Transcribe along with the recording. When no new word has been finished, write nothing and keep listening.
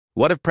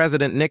What if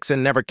President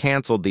Nixon never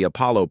canceled the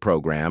Apollo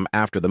program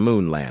after the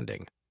moon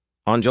landing?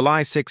 On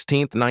July 16,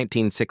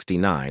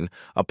 1969,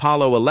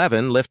 Apollo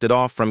 11 lifted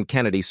off from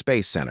Kennedy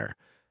Space Center.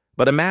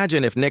 But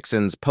imagine if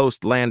Nixon's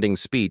post-landing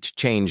speech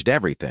changed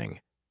everything.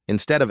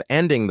 Instead of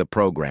ending the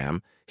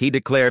program, he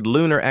declared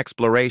lunar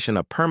exploration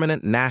a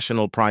permanent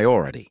national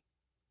priority.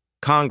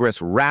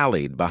 Congress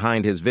rallied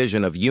behind his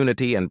vision of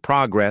unity and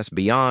progress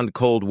beyond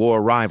Cold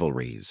War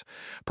rivalries.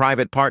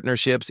 Private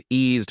partnerships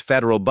eased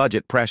federal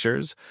budget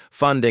pressures,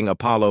 funding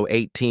Apollo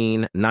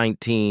 18,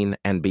 19,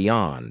 and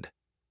beyond.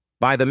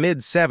 By the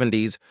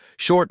mid-70s,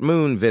 short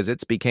moon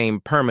visits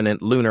became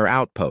permanent lunar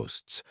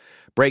outposts.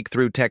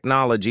 Breakthrough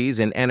technologies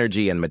in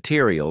energy and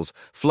materials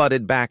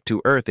flooded back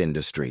to Earth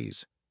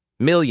industries.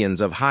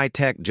 Millions of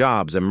high-tech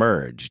jobs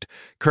emerged,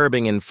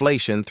 curbing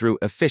inflation through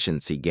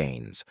efficiency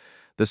gains.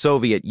 The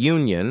Soviet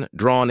Union,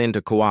 drawn into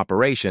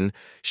cooperation,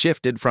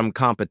 shifted from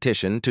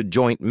competition to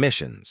joint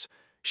missions.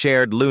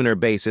 Shared lunar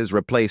bases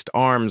replaced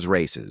arms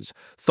races,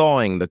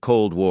 thawing the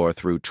Cold War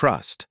through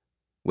trust.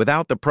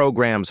 Without the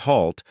program's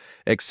halt,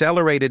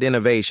 accelerated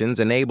innovations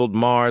enabled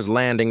Mars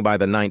landing by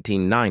the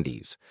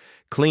 1990s.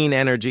 Clean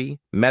energy,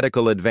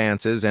 medical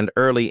advances, and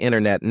early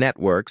internet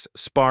networks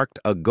sparked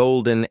a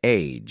golden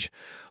age.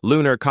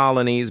 Lunar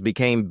colonies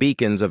became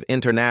beacons of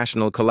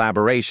international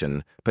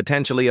collaboration,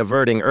 potentially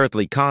averting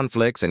earthly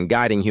conflicts and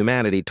guiding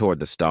humanity toward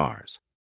the stars.